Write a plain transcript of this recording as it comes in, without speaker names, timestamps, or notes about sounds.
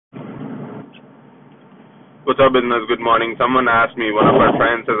What's up, business? Good morning. One of our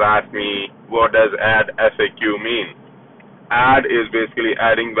friends has asked me, what does add FAQ mean? Add is basically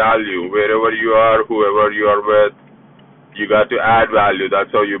adding value. Wherever you are, whoever you are with, you got to add value. That's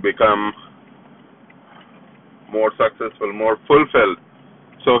how you become more successful, more fulfilled.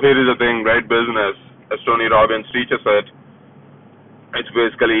 So here is the thing, right? Business, as Tony Robbins teaches it, it's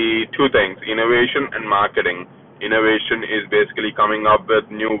basically two things, innovation and marketing. Innovation is basically coming up with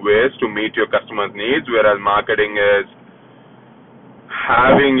new ways to meet your customers' needs, whereas marketing is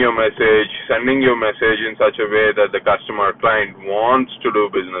having your message, sending your message in such a way that the customer client wants to do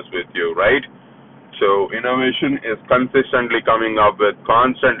business with you, right? So innovation is constantly coming up with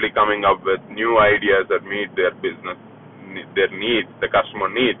new ideas that meet their business, their needs, the customer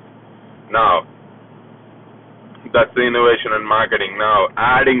needs. Now, that's the innovation and marketing. Now,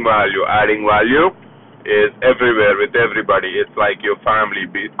 adding value is everywhere with everybody. It's like your family.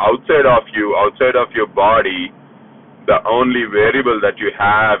 Outside of you, outside of your body, the only variable that you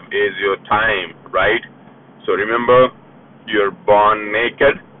have is your time, right? So remember, you're born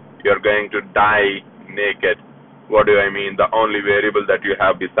naked, you're going to die naked. What do I mean? The only variable that you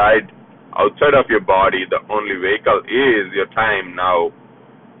have outside of your body, the only vehicle is your time. Now,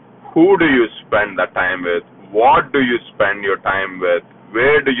 who do you spend that time with? What do you spend your time with?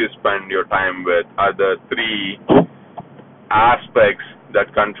 Where do you spend your time with are the three aspects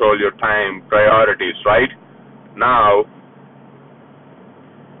that control your time priorities, right? Now,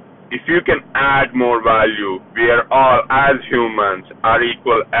 if you can add more value, we are all, as humans, are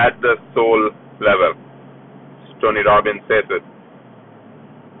equal at the soul level. Tony Robbins says it.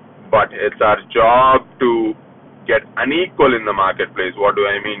 But it's our job to get unequal in the marketplace. What do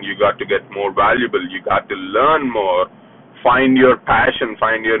I mean? You got to get more valuable. You got to learn more. Find your passion,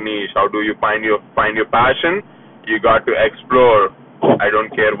 find your niche. How do you find your passion? You got to explore. I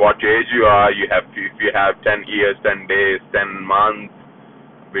don't care what age you are. If you have 10 years, 10 days, 10 months.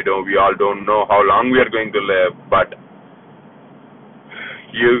 We all don't know how long we are going to live, but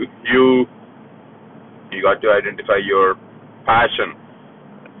you got to identify your passion.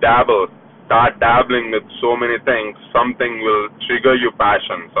 Start dabbling with so many things. Something will trigger your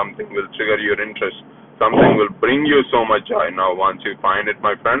passion. Something will trigger your interest. Something will bring you so much joy. Now, once you find it,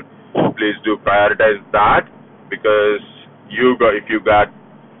 my friend, please do prioritize that, because if you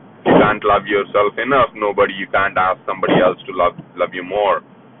can't love yourself enough, you can't ask somebody else to love you more.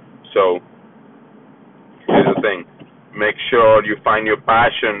 So here's the thing. Make sure you find your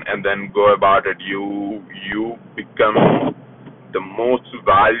passion and then go about it. You become the most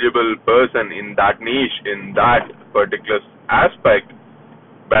valuable person in that niche, in that particular aspect,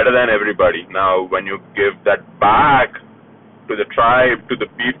 better than everybody. Now, when you give that back to the tribe, to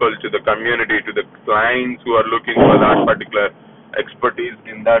the people, to the community, to the clients who are looking for that particular expertise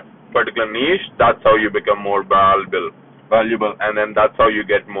in that particular niche, that's how you become more valuable, and then that's how you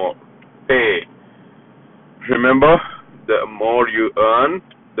get more pay. Remember, the more you earn,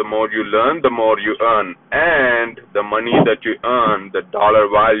 the more you learn, the more you earn, and the money that you earn, the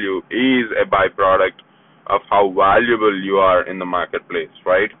dollar value, is a byproduct of how valuable you are in the marketplace,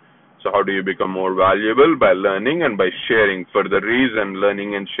 right? So how do you become more valuable? By learning and by sharing. For the reason,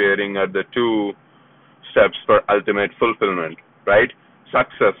 learning and sharing are the two steps for ultimate fulfillment, right?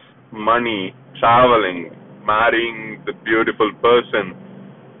 Success, money, traveling, marrying the beautiful person,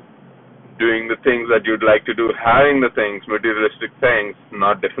 doing the things that you'd like to do, having the things, materialistic things,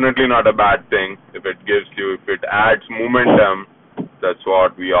 definitely not a bad thing. If it adds momentum, that's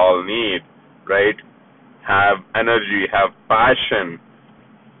what we all need, right? Have energy, have passion,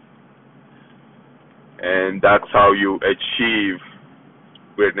 and that's how you achieve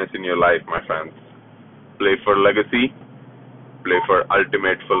greatness in your life, my friends. Play for legacy, play for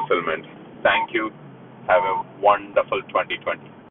ultimate fulfillment. Thank you. Have a wonderful 2020.